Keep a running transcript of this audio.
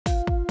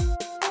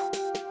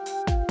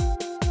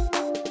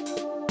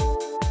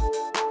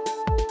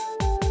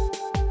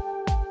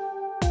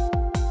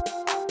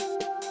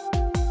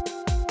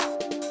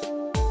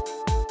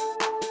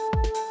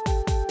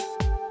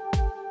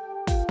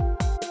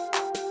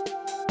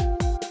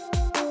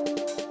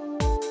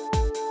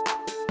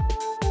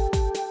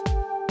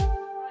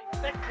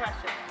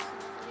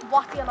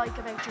what do you like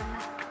about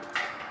Drimnagh?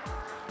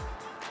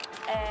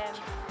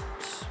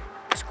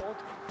 It's good.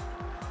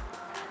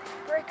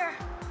 Bricker.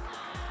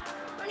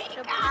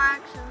 The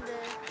parks and the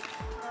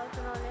roads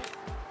and all that.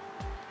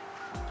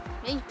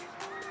 Me?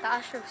 The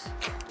Astros.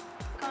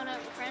 Going out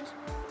with friends.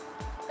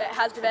 It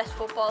has the best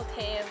football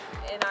team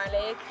in our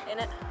league,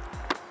 innit?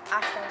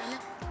 Astros.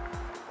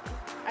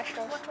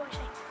 Astros. What do I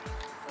say?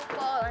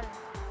 Football and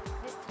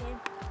this team.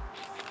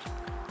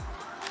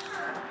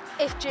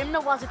 If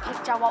Drimnagh was a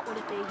picture, what would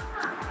it be?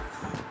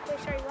 Wait,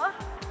 sorry, what?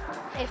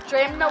 If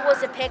Drimnagh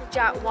was a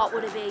picture, what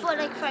would it be? But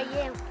like for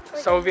you.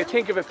 So if you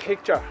think of a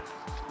picture,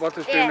 what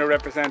does Drimnagh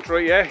represent,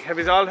 right? Yeah? Have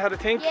you all had a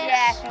think?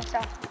 Yeah, I think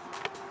so.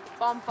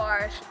 Bomb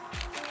Forest.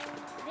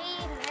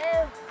 Real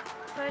loud.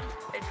 Good.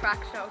 The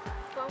track show.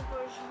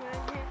 Bumpers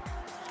around here.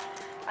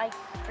 Like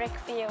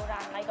Brickfield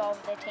and like all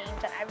the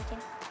teams and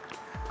everything.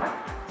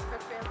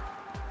 Brickfield.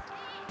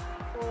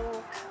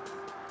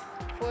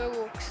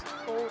 Fireworks.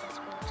 Oh, that's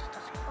good.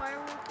 That's good.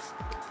 Fireworks.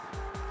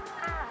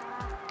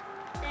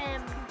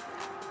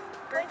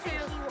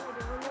 Brickfield.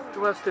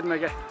 Who else didn't I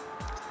get?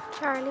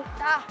 Charlie.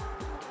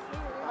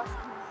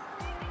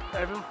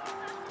 Everyone?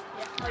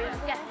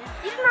 Yeah.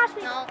 You didn't ask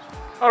me. No.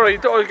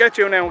 Alright, I'll get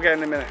you now again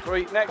in a minute.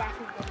 Right, next.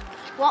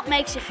 What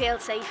makes you feel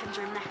safe in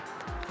Drimnagh?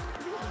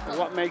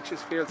 What makes you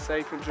feel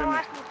safe in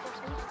Drimnagh?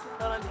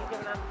 Hold on, you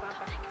give an answer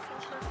back.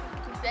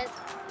 Bed.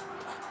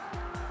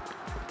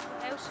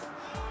 House.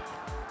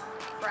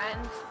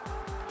 Friends.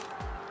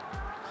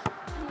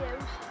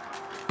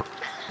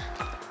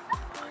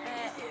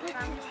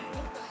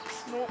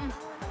 Nothing.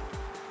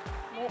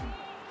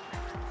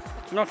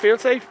 Do you not feel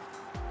safe?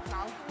 No.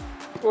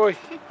 Why?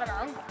 No.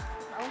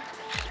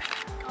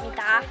 Me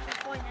dad.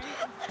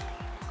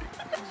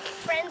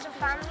 Friends and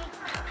family.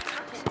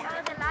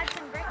 All the lads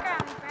in Bricker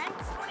and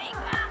friends.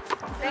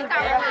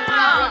 Bricker.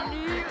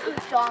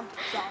 John.